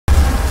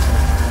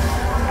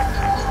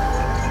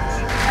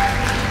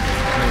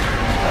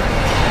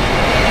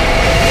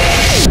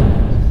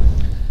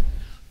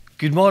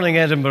Good morning,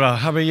 Edinburgh.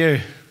 How are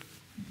you?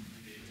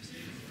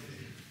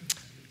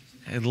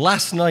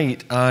 Last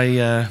night,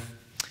 I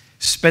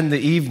spent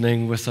the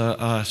evening with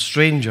a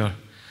stranger,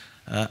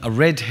 a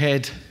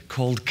redhead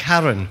called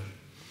Karen.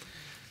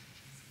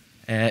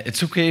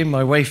 It's okay,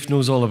 my wife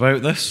knows all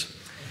about this.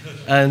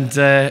 And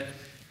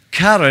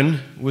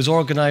Karen was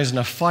organising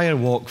a fire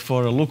walk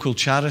for a local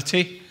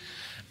charity.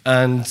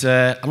 And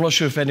I'm not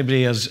sure if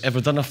anybody has ever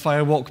done a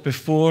fire walk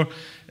before,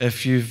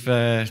 if you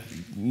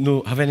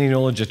have any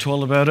knowledge at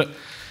all about it.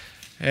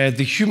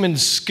 The human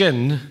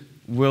skin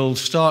will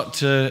start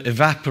to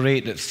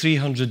evaporate at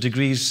 300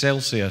 degrees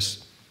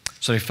Celsius.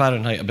 Sorry,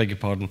 Fahrenheit, I beg your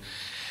pardon.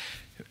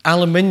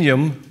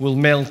 Aluminium will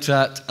melt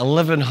at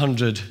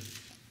 1100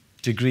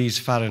 degrees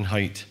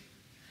Fahrenheit.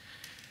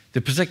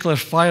 The particular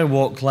fire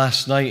walk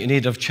last night in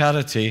aid of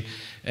charity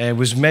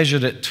was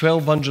measured at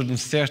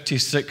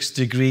 1236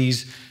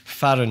 degrees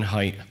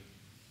Fahrenheit.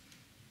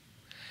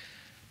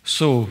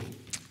 So,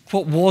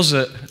 what was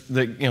it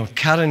that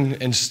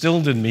Karen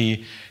instilled in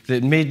me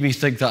that made me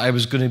think that I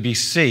was going to be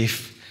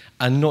safe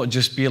and not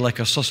just be like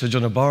a sausage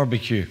on a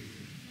barbecue?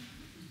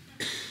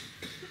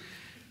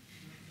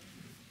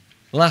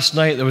 Last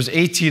night there was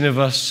 18 of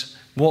us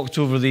walked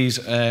over these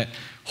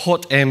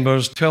hot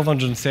embers,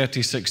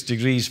 1236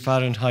 degrees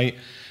Fahrenheit,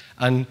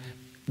 and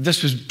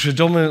this was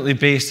predominantly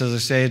based, as I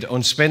said,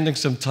 on spending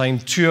some time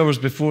 2 hours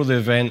before the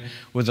event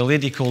with a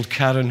lady called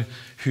Karen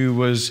who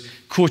was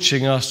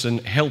coaching us and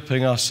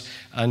helping us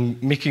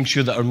and making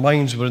sure that our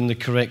minds were in the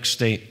correct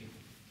state.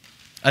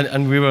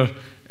 And we were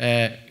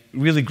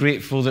really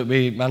grateful that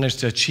we managed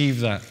to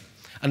achieve that.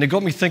 And it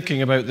got me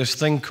thinking about this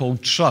thing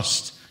called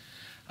trust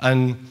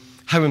and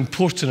how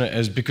important it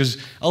is, because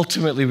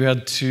ultimately we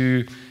had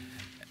to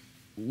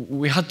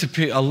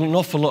put an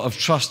awful lot of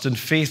trust and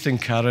faith in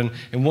Karen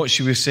and what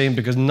she was saying,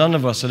 because none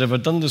of us had ever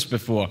done this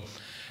before.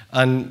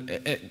 And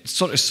it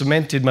sort of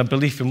cemented my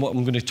belief in what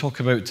I'm going to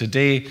talk about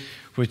today,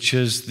 which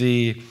is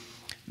the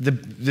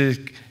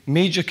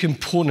major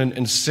component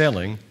in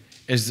selling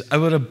is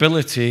our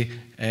ability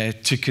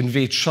to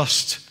convey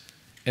trust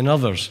in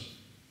others.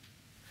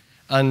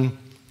 And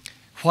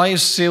why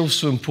is sales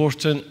so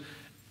important?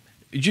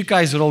 You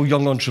guys are all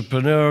young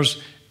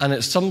entrepreneurs, and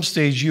at some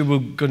stage you were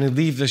going to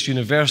leave this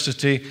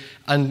university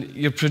and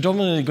you're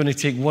predominantly going to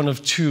take one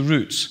of two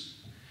routes.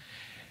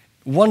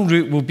 One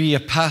route will be a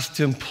path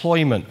to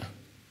employment,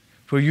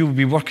 where you will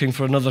be working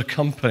for another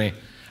company,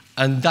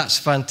 and that's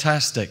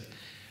fantastic.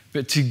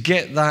 But to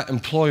get that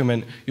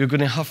employment, you're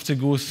going to have to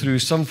go through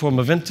some form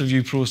of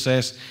interview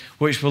process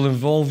which will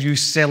involve you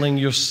selling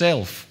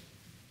yourself.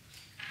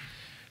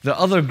 The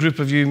other group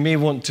of you may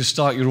want to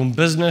start your own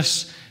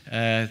business.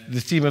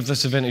 The theme of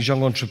this event is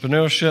young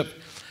entrepreneurship.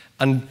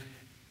 And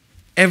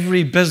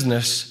every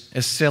business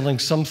is selling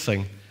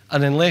something.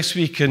 And unless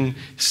we can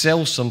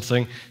sell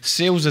something,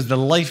 sales is the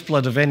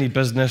lifeblood of any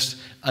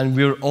business, and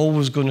we're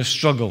always going to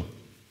struggle.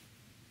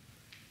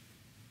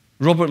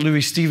 Robert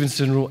Louis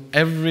Stevenson wrote,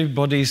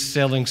 "Everybody's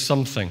selling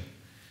something."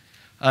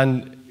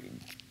 And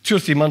 2 or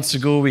 3 months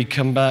ago, we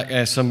come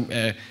back, some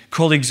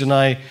colleagues and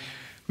I,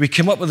 we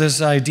came up with this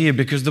idea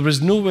because there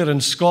was nowhere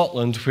in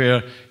Scotland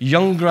where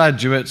young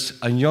graduates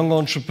and young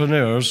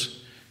entrepreneurs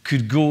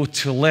could go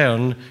to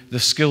learn the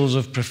skills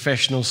of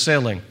professional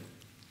selling.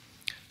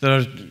 There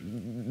are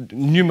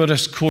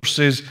numerous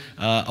courses,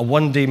 a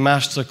one-day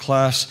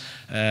masterclass.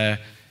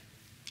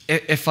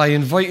 If I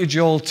invited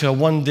you all to a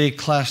one-day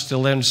class to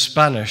learn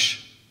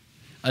Spanish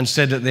and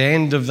said at the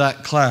end of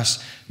that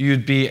class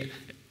you'd be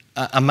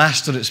a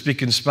master at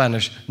speaking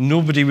Spanish,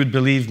 nobody would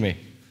believe me.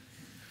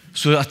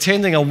 So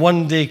attending a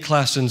one-day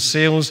class in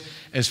sales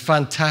is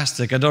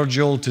fantastic. I'd urge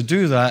you all to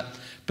do that,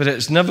 but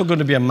it's never going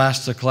to be a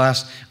master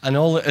class, and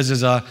all it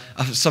is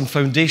some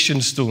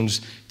foundation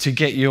stones to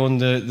get you on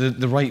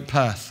the right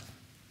path.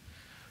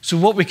 So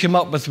what we came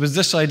up with was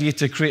this idea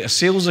to create a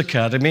sales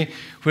academy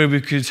where we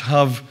could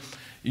have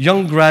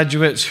young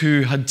graduates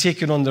who had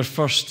taken on their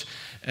first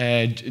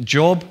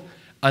job,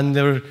 and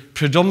they're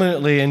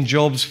predominantly in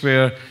jobs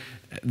where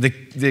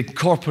the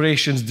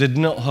corporations did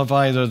not have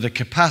either the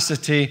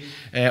capacity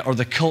or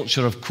the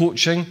culture of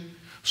coaching.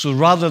 So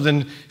rather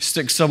than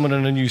stick someone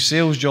in a new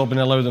sales job and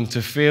allow them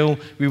to fail,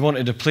 we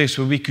wanted a place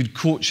where we could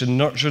coach and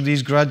nurture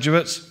these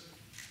graduates.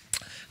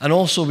 And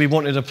also we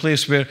wanted a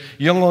place where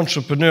young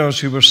entrepreneurs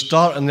who were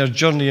starting their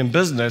journey in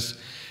business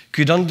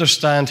could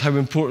understand how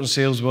important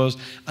sales was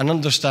and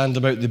understand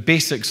about the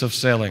basics of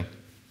selling.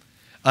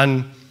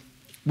 And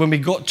when we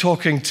got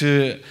talking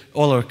to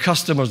all our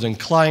customers and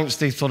clients,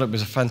 they thought it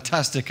was a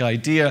fantastic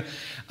idea.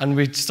 And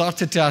we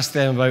started to ask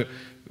them about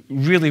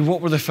really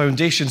what were the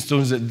foundation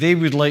stones that they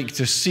would like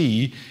to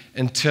see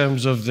in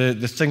terms of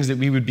the things that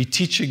we would be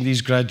teaching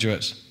these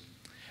graduates.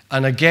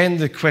 And again,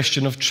 the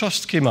question of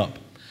trust came up.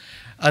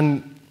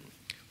 And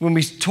when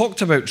we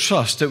talked about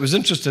trust, it was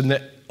interesting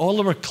that all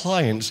of our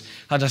clients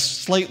had a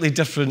slightly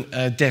different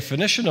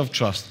definition of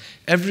trust.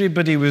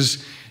 Everybody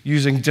was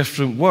using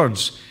different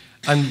words.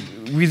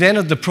 And we then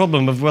had the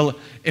problem of, well,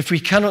 if we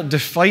cannot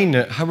define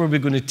it, how are we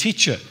going to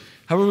teach it?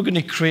 How are we going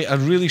to create a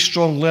really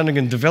strong learning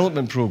and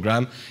development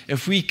program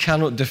if we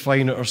cannot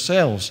define it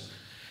ourselves?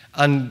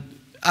 And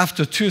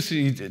after 2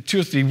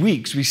 or 3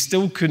 weeks, we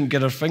still couldn't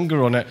get our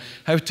finger on it,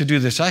 how to do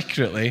this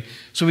accurately.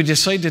 So we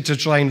decided to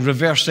try and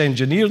reverse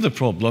engineer the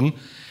problem.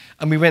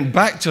 And we went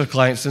back to our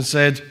clients and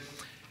said,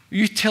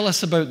 you tell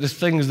us about the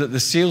things that the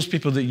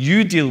salespeople that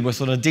you deal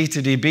with on a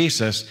day-to-day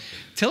basis,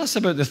 tell us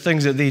about the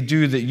things that they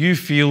do that you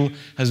feel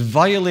has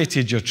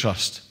violated your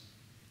trust.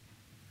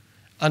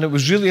 And it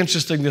was really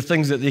interesting the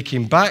things that they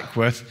came back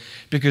with,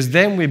 because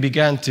then we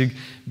began to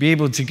be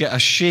able to get a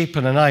shape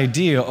and an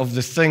idea of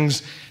the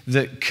things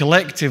that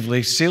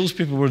collectively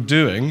salespeople were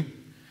doing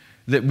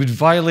that would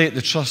violate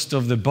the trust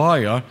of the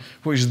buyer,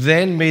 which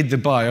then made the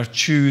buyer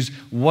choose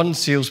one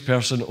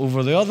salesperson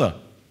over the other.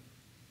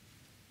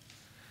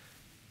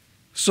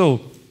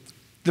 So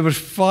there were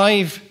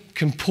 5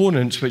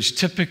 components which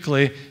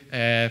typically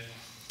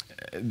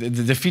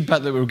the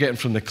feedback that we were getting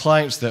from the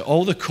clients, that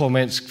all the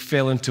comments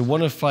fell into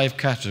one of 5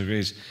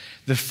 categories.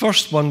 The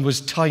first one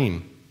was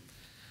time.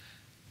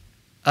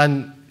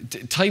 And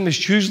time is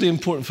hugely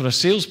important for a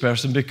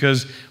salesperson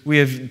because we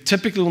have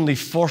typically only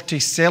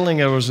 40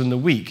 selling hours in the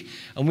week,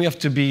 and we have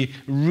to be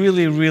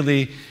really,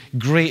 really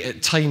great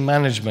at time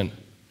management.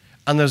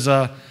 And there's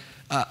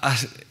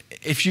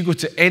if you go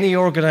to any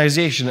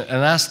organization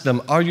and ask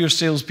them, are your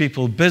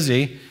salespeople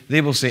busy?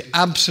 They will say,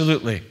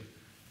 absolutely.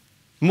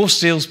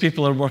 Most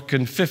salespeople are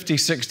working 50,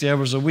 60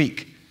 hours a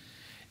week.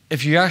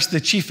 If you ask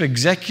the chief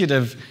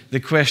executive the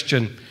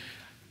question,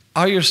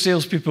 are your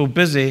salespeople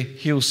busy?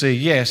 He'll say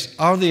yes.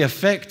 Are they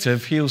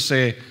effective? He'll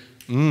say,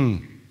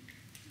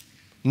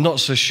 not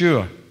so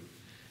sure.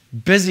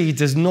 Busy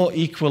does not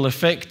equal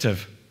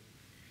effective.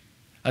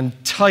 And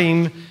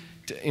time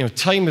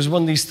is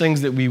one of these things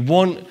that we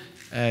want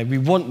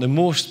the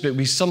most,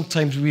 but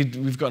sometimes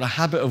we've got a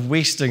habit of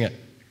wasting it.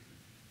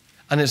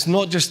 And it's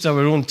not just our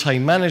own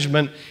time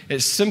management,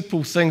 it's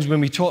simple things when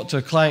we talk to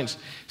our clients,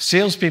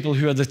 salespeople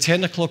who had a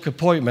 10 o'clock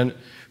appointment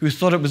who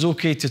thought it was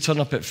okay to turn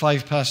up at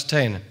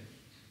 10:05.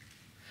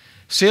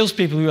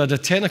 Salespeople who had a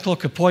 10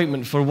 o'clock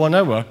appointment for 1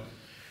 hour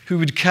who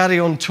would carry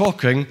on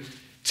talking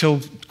till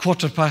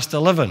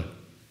 11:15.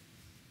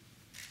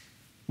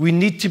 We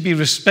need to be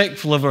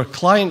respectful of our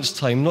clients'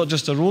 time, not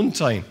just our own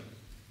time.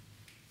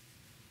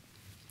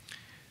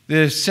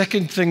 The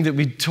second thing that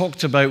we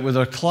talked about with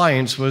our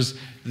clients was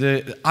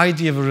the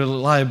idea of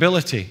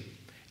reliability.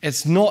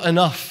 It's not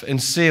enough in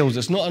sales,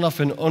 it's not enough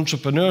in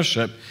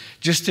entrepreneurship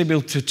just to be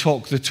able to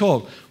talk the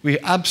talk. We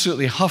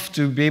absolutely have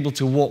to be able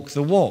to walk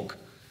the walk.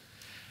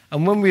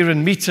 And when we're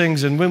in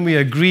meetings and when we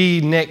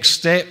agree next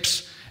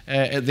steps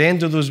at the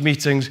end of those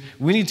meetings,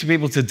 we need to be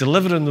able to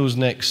deliver on those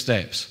next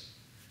steps.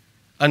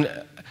 And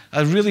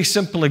a really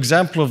simple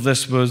example of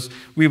this was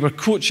we were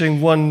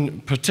coaching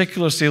one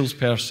particular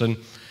salesperson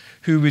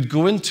who would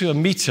go into a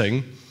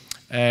meeting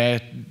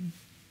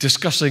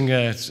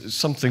discussing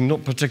something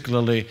not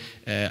particularly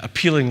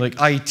appealing like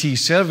IT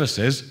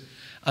services,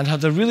 and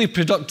had a really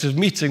productive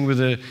meeting with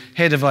the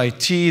head of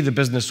IT, the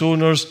business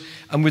owners,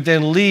 and would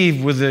then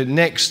leave with the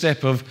next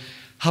step of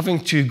having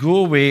to go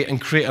away and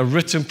create a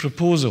written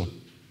proposal.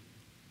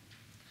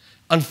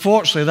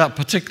 Unfortunately, that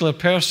particular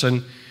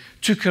person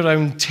took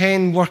around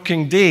 10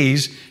 working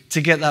days to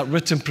get that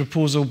written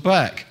proposal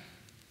back.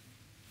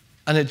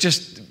 And it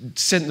just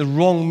sent the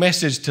wrong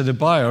message to the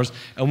buyers.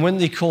 And when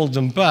they called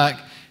them back,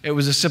 it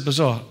was as simple as,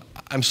 oh,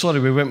 I'm sorry,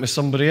 we went with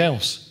somebody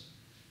else.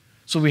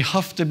 So we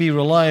have to be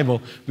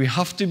reliable. We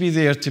have to be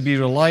there to be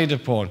relied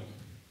upon.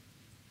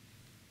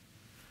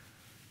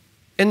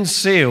 In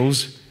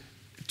sales,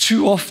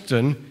 too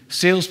often,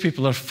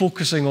 salespeople are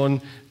focusing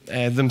on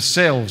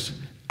themselves,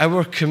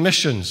 our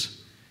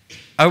commissions,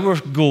 our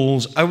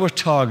goals, our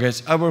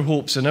targets, our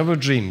hopes, and our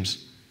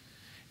dreams.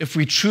 If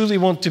we truly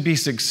want to be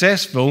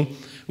successful,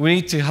 we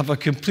need to have a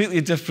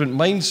completely different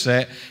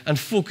mindset and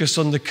focus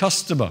on the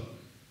customer.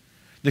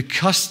 The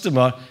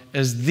customer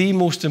is the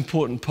most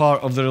important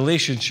part of the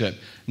relationship,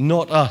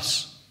 not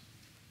us.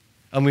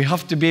 And we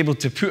have to be able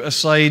to put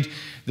aside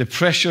the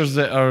pressures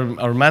that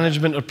our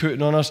management are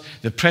putting on us,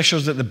 the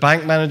pressures that the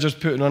bank manager's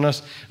putting on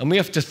us, and we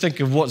have to think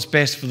of what's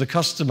best for the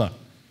customer.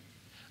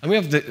 And we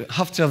have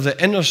to have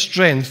the inner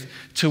strength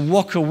to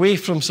walk away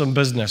from some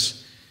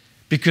business,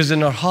 because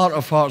in our heart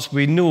of hearts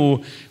we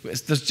know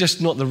there's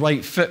just not the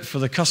right fit for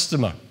the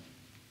customer.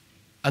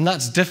 And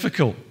that's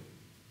difficult.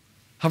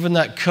 Having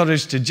that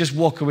courage to just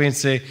walk away and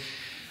say,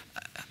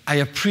 I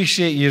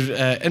appreciate your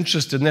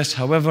interest in this,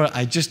 however,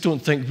 I just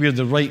don't think we're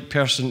the right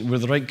person, we're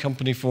the right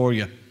company for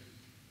you.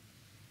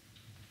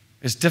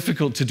 It's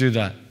difficult to do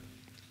that.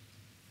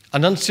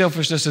 And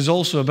unselfishness is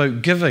also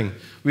about giving.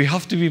 We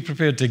have to be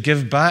prepared to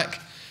give back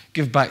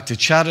to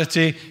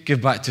charity, give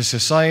back to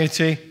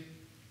society.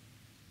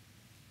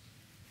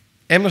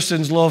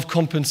 Emerson's law of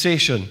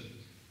compensation.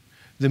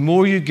 The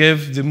more you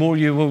give, the more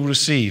you will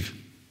receive.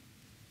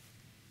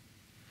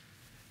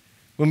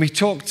 When we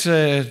talk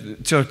to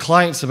our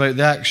clients about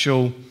the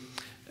actual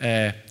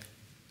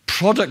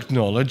product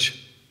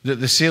knowledge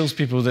that the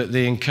salespeople that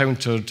they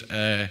encountered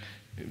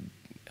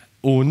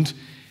owned,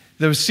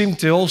 there seemed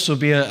to also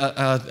be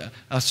a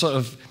sort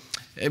of,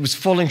 it was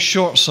falling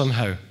short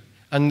somehow.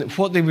 And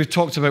what we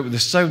talked about with the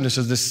soundness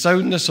is the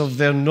soundness of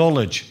their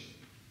knowledge.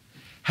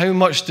 How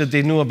much did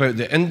they know about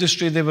the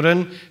industry they were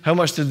in? How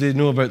much did they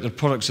know about their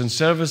products and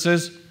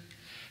services?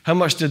 How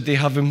much did they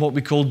have in what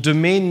we call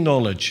domain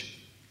knowledge?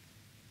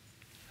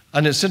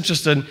 And it's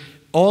interesting,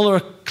 all our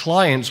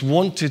clients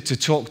wanted to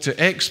talk to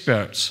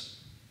experts.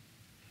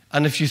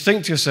 And if you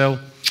think to yourself,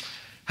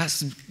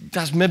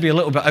 that's maybe a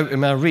little bit out of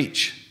my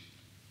reach.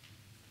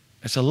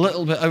 It's a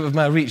little bit out of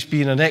my reach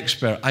being an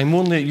expert. I'm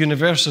only at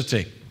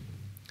university.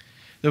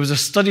 There was a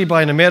study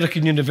by an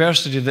American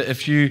university that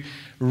if you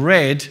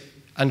read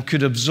and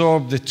could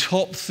absorb the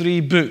top 3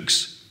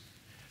 books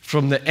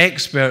from the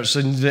experts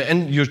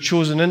in your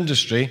chosen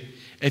industry,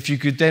 if you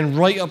could then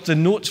write up the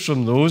notes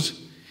from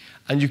those,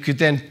 and you could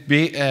then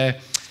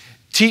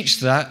teach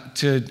that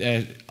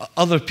to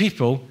other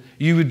people,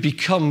 you would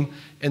become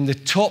in the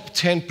top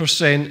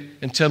 10%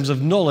 in terms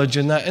of knowledge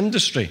in that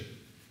industry.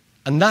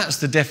 And that's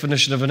the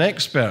definition of an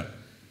expert.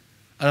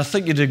 And I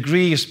think you'd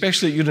agree,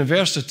 especially at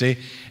university,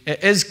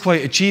 it is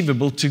quite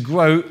achievable to go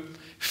out,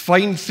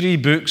 find 3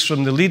 books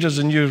from the leaders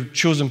in your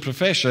chosen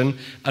profession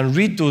and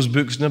read those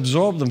books and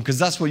absorb them, because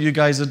that's what you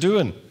guys are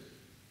doing.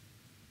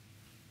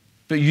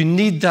 But you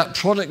need that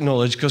product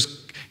knowledge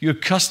because your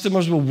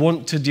customers will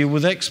want to deal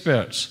with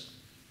experts.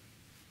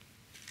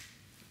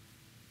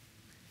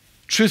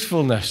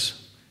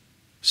 Truthfulness.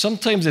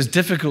 Sometimes it's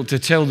difficult to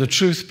tell the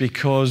truth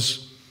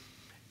because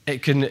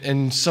it can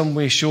in some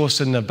way show us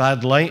in a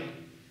bad light.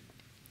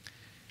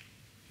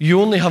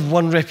 You only have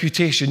one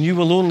reputation. You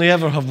will only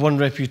ever have one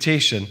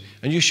reputation,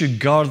 and you should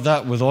guard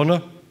that with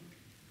honor.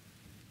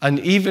 And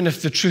even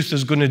if the truth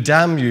is going to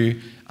damn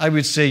you, I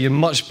would say you're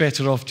much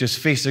better off just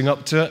facing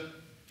up to it.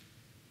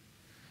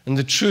 And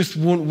the truth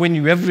won't win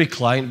you every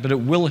client, but it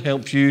will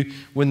help you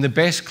win the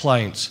best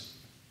clients.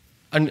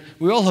 And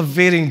we all have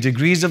varying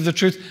degrees of the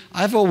truth.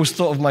 I've always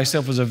thought of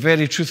myself as a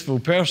very truthful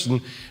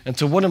person,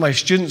 until one of my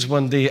students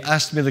one day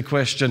asked me the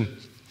question,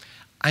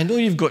 I know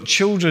you've got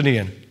children,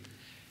 Iain.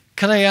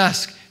 Can I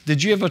ask,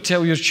 did you ever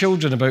tell your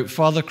children about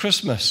Father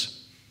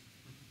Christmas?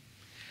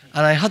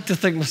 And I had to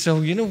think to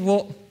myself, you know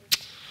what?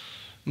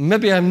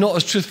 Maybe I'm not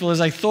as truthful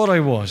as I thought I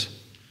was.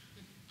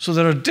 So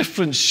there are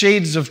different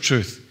shades of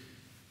truth.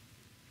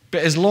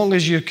 But as long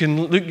as you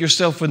can look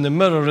yourself in the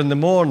mirror in the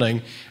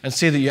morning and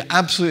say that you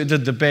absolutely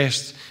did the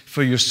best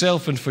for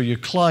yourself and for your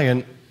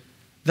client,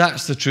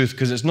 that's the truth.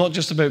 Because it's not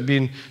just about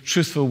being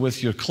truthful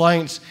with your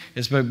clients,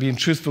 it's about being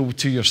truthful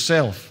to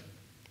yourself.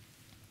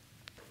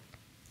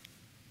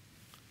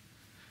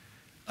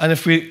 And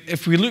if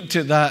we looked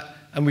at that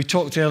and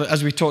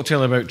as we talked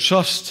earlier about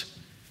trust,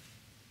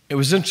 it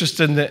was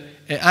interesting that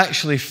it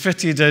actually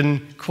fitted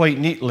in quite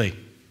neatly.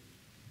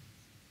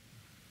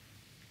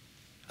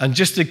 And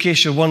just in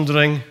case you're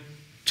wondering,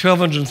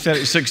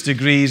 1236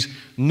 degrees,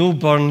 no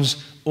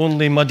burns,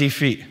 only muddy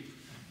feet.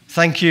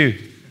 Thank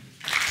you.